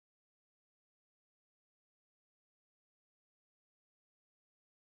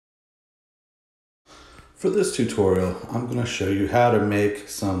For this tutorial, I'm going to show you how to make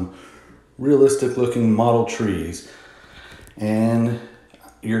some realistic looking model trees. And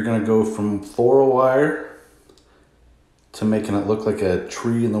you're going to go from floral wire to making it look like a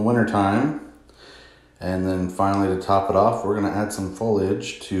tree in the wintertime. And then finally, to top it off, we're going to add some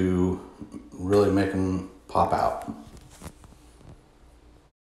foliage to really make them pop out.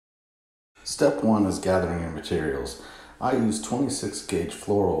 Step one is gathering your materials. I use 26 gauge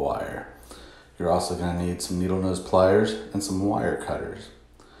floral wire. You're also going to need some needle nose pliers and some wire cutters.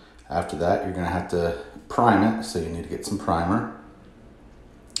 After that, you're going to have to prime it, so you need to get some primer.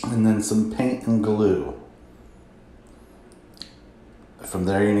 And then some paint and glue. From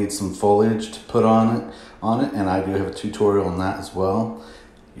there, you need some foliage to put on it, and I do have a tutorial on that as well.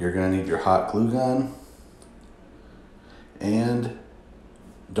 You're going to need your hot glue gun, and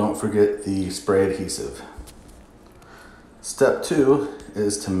don't forget the spray adhesive. Step two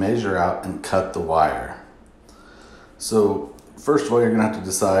is to measure out and cut the wire. So first of all, you're going to have to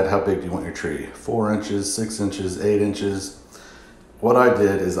decide how big do you want your tree. 4 inches, 6 inches, 8 inches. What I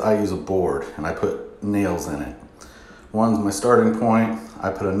did is I use a board and I put nails in it. One's my starting point.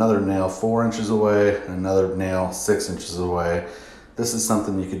 I put another nail 4 inches away and another nail 6 inches away. This is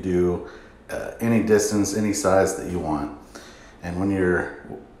something you could do any distance, any size that you want. And when you're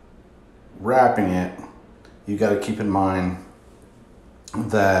wrapping it, you got to keep in mind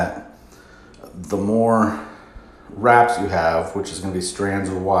that the more wraps you have, which is going to be strands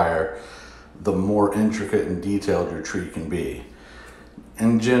of wire, the more intricate and detailed your tree can be.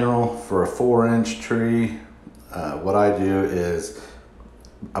 In general, for a 4-inch tree, what I do is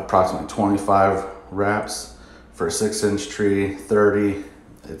approximately 25 wraps. For a 6-inch tree, 30,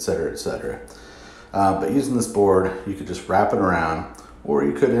 etc., etc. But using this board, you could just wrap it around, or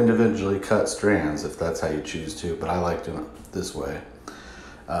you could individually cut strands if that's how you choose to, but I like doing it this way.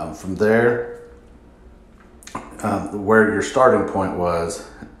 From there, where your starting point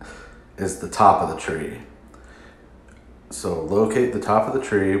is the top of the tree. So locate the top of the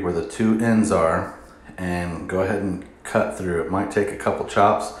tree where the two ends are and go ahead and cut through. It might take a couple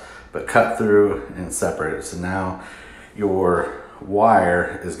chops, but cut through and separate it. So now your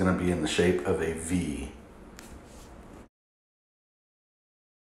wire is going to be in the shape of a V.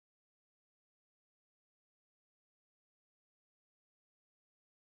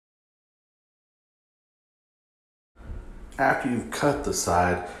 After you've cut the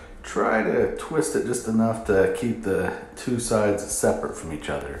side, try to twist it just enough to keep the two sides separate from each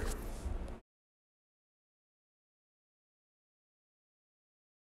other.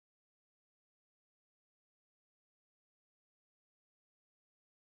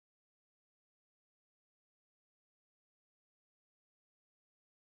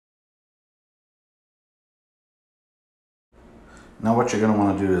 Now what you're going to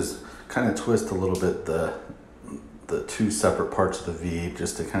want to do is kind of twist a little bit the two separate parts of the V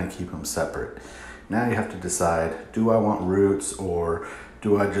just to kind of keep them separate. Now you have to decide, do I want roots or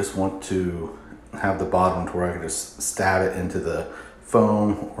do I just want to have the bottom to where I can just stab it into the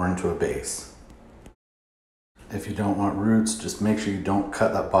foam or into a base. If you don't want roots, just make sure you don't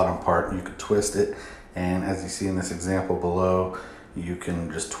cut that bottom part. You can twist it, and as you see in this example below, you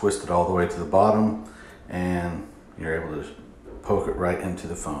can just twist it all the way to the bottom and you're able to poke it right into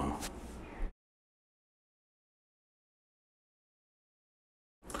the foam.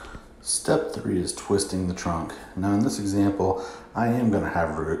 Step 3 is twisting the trunk. Now in this example, I am going to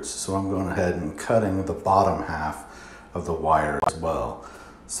have roots, so I'm going ahead and cutting the bottom half of the wire as well.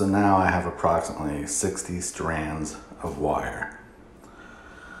 So now I have approximately 60 strands of wire.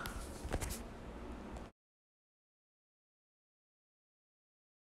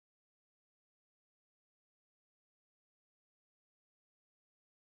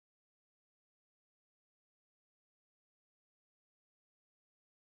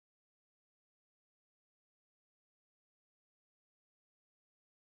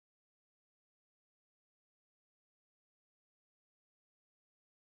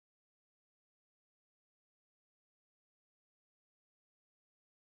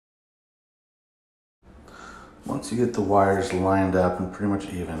 Once you get the wires lined up and pretty much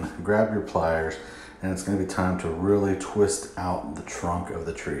even, grab your pliers and it's going to be time to really twist out the trunk of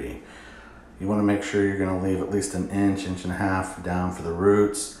the tree. You want to make sure you're going to leave at least an inch, inch and a half down for the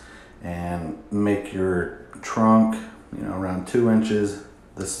roots, and make your trunk, around 2 inches.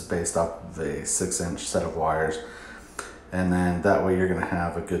 This is based off of a 6-inch set of wires. And then that way you're going to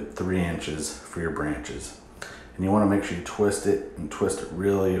have a good 3 inches for your branches. And you want to make sure you twist it and twist it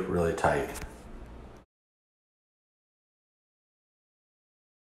really, really tight.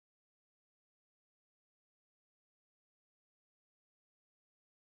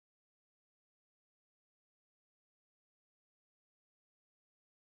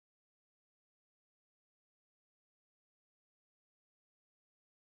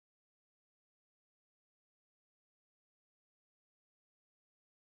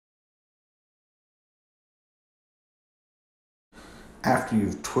 After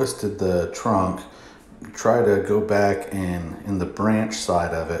you've twisted the trunk, try to go back and in the branch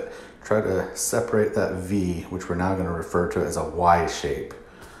side of it, try to separate that V, which we're now going to refer to as a Y shape,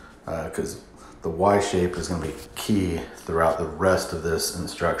 because the Y shape is going to be key throughout the rest of this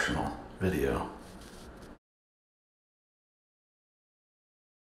instructional video.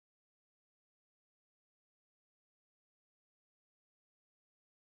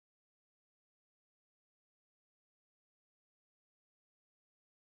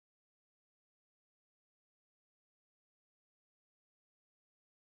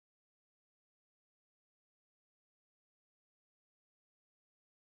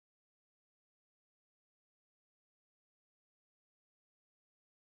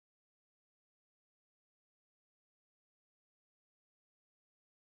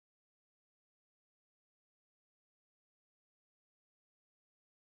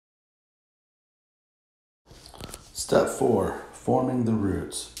 Step 4, forming the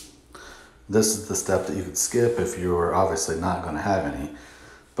roots. This is the step that you could skip if you were obviously not going to have any.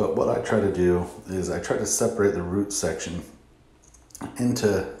 But what I try to do is I try to separate the root section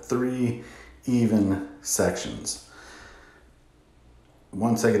into 3 even sections.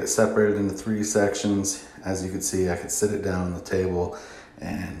 Once I get it separated into 3 sections, as you can see, I can sit it down on the table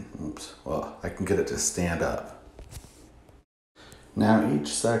and, I can get it to stand up. Now each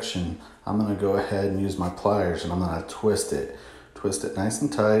section, I'm going to go ahead and use my pliers and I'm going to twist it nice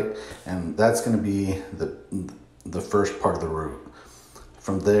and tight, and that's going to be the first part of the root.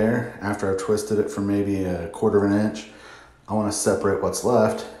 From there, after I've twisted it for maybe 1/4 of an inch, I want to separate what's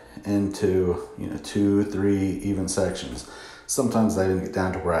left into 2, 3 even sections. Sometimes I even get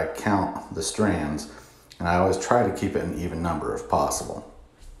down to where I count the strands, and I always try to keep it an even number if possible.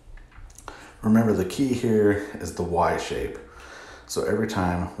 Remember, the key here is the Y shape. So every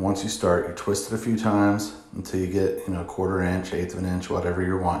time, once you start, you twist it a few times until you get 1/4 inch, 1/8 of an inch, whatever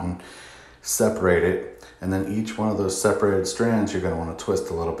you're wanting. Separate it, and then each one of those separated strands you're going to want to twist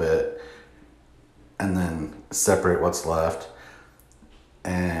a little bit, and then separate what's left.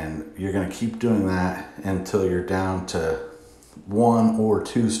 And you're going to keep doing that until you're down to 1 or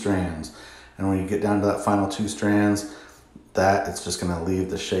 2 strands. And when you get down to that final 2 strands, it's just going to leave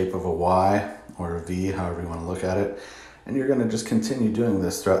the shape of a Y or a V, however you want to look at it. And you're going to just continue doing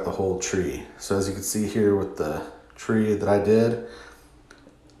this throughout the whole tree. So as you can see here with the tree that I did,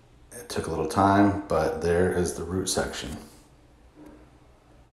 it took a little time, but there is the root section.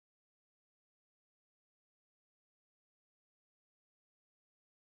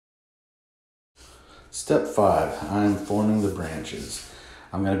 Step 5, I'm forming the branches.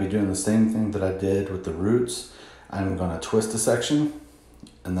 I'm going to be doing the same thing that I did with the roots. I'm going to twist a section,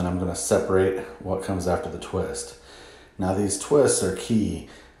 and then I'm going to separate what comes after the twist. Now these twists are key.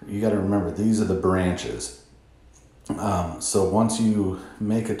 You got to remember, these are the branches. So once you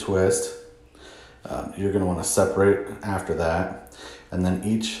make a twist, you're going to want to separate after that. And then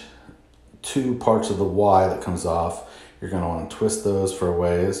each 2 parts of the Y that comes off, you're going to want to twist those for a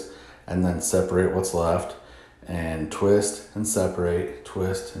ways, and then separate what's left, and twist and separate,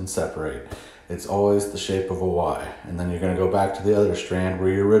 twist and separate. It's always the shape of a Y. And then you're going to go back to the other strand where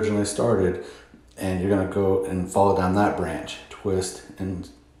you originally started, and you're going to go and follow down that branch. Twist and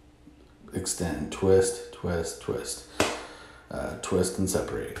extend, twist, twist, twist, twist and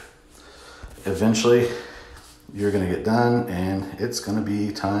separate. Eventually, you're going to get done, and it's going to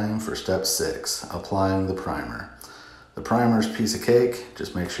be time for step 6, applying the primer. The primer is a piece of cake.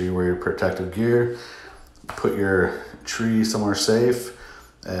 Just make sure you wear your protective gear. Put your tree somewhere safe,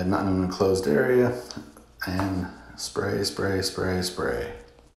 not in an enclosed area, and spray, spray, spray, spray.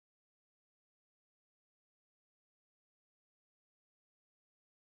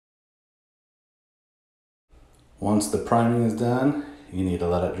 Once the priming is done, you need to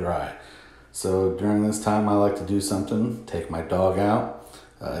let it dry. So during this time, I like to do something, take my dog out.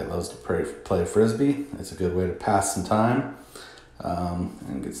 He loves to play Frisbee. It's a good way to pass some time,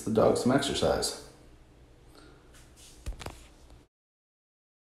 and gets the dog some exercise.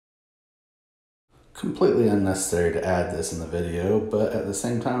 Completely unnecessary to add this in the video, but at the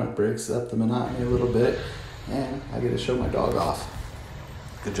same time it breaks up the monotony a little bit, and I get to show my dog off.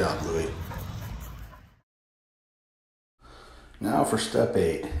 Good job, Louie. Now for step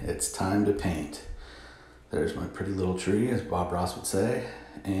 8, it's time to paint. There's my pretty little tree, as Bob Ross would say.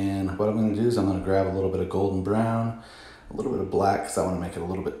 And what I'm going to do is I'm going to grab a little bit of golden brown, a little bit of black because I want to make it a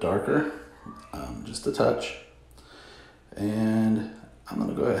little bit darker, just a touch. And I'm going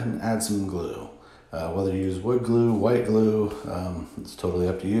to go ahead and add some glue. Whether you use wood glue, white glue, it's totally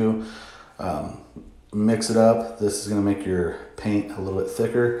up to you. Mix it up. This is going to make your paint a little bit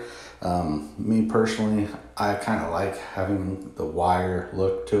thicker. Me personally, I kind of like having the wire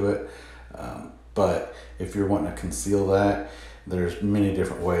look to it, but if you're wanting to conceal that, there's many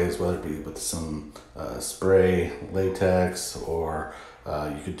different ways, whether it be with some spray, latex, or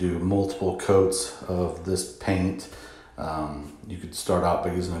you could do multiple coats of this paint. You could start out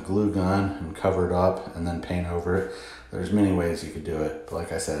by using a glue gun and cover it up and then paint over it. There's many ways you could do it, but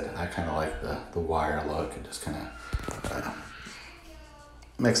like I said, I kind of like the wire look. It just kind of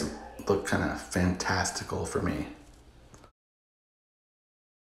makes it look kind of fantastical for me.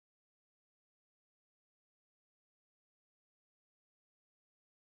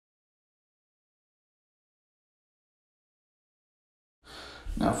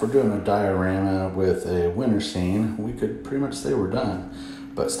 Now, if we're doing a diorama with a winter scene, we could pretty much say we're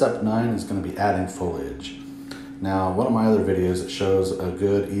done. But step 9 is going to be adding foliage. Now, one of my other videos, it shows a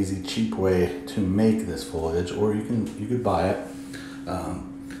good, easy, cheap way to make this foliage, or you could buy it.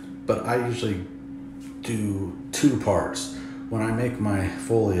 But I usually do 2 parts. When I make my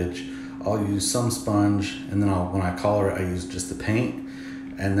foliage, I'll use some sponge, and then when I color it, I use just the paint.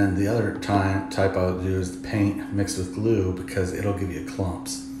 And then the other type I'll do is the paint mixed with glue, because it'll give you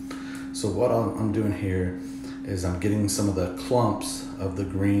clumps. So what I'm doing here is I'm getting some of the clumps of the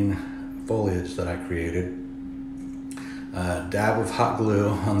green foliage that I created, dab of hot glue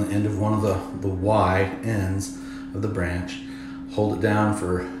on the end of one of the Y ends of the branch, hold it down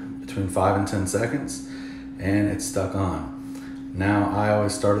for between 5 and 10 seconds, and it's stuck on. Now I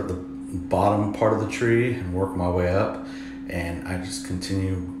always start at the bottom part of the tree and work my way up, and I just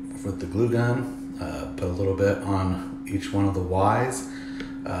continue with the glue gun, put a little bit on each one of the Ys,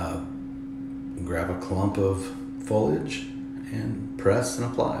 grab a clump of foliage and press and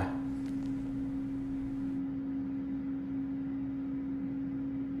apply.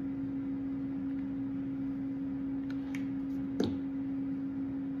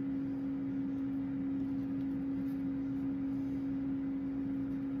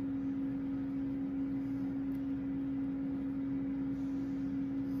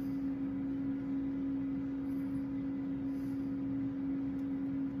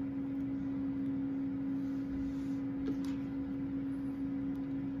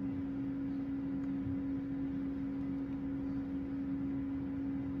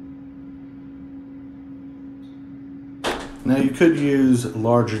 Now, you could use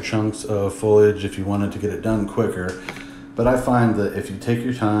larger chunks of foliage if you wanted to get it done quicker, but I find that if you take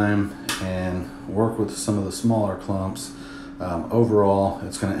your time and work with some of the smaller clumps, overall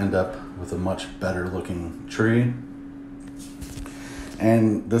it's going to end up with a much better looking tree.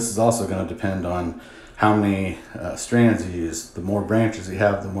 And this is also going to depend on how many strands you use. The more branches you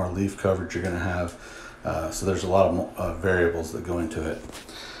have, the more leaf coverage you're going to have. So there's a lot of variables that go into it.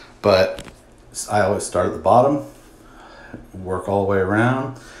 But I always start at the bottom, work all the way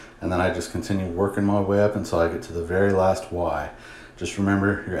around, and then I just continue working my way up until I get to the very last Y. Just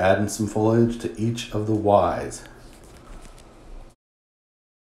remember, you're adding some foliage to each of the Ys.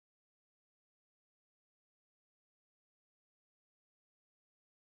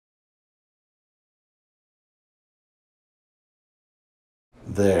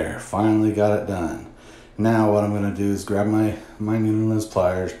 There, finally got it done. Now what I'm going to do is grab my Nunez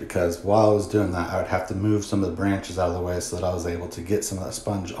pliers, because while I was doing that, I would have to move some of the branches out of the way so that I was able to get some of that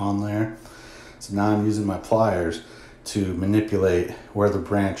sponge on there. So now I'm using my pliers to manipulate where the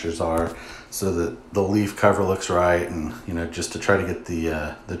branches are so that the leaf cover looks right, and just to try to get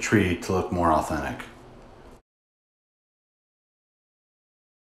the tree to look more authentic.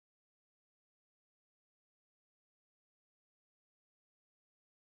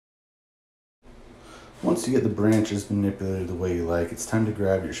 Once you get the branches manipulated the way you like, it's time to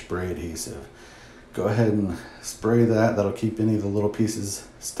grab your spray adhesive. Go ahead and spray that. That'll keep any of the little pieces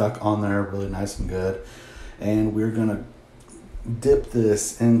stuck on there really nice and good. And we're gonna dip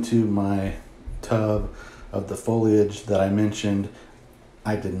this into my tub of the foliage that I mentioned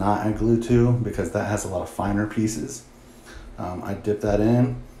I did not add glue to, because that has a lot of finer pieces. I dip that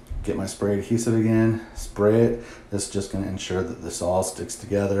in, get my spray adhesive again, spray it. This is just going to ensure that this all sticks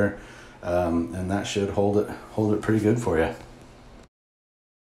together, and that should hold it pretty good for you.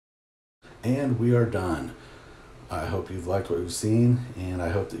 And we are done. I hope you've liked what you've seen, and I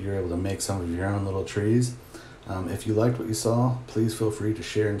hope that you're able to make some of your own little trees. If you liked what you saw, please feel free to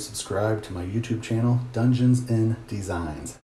share and subscribe to my YouTube channel, Dungeons and Designs.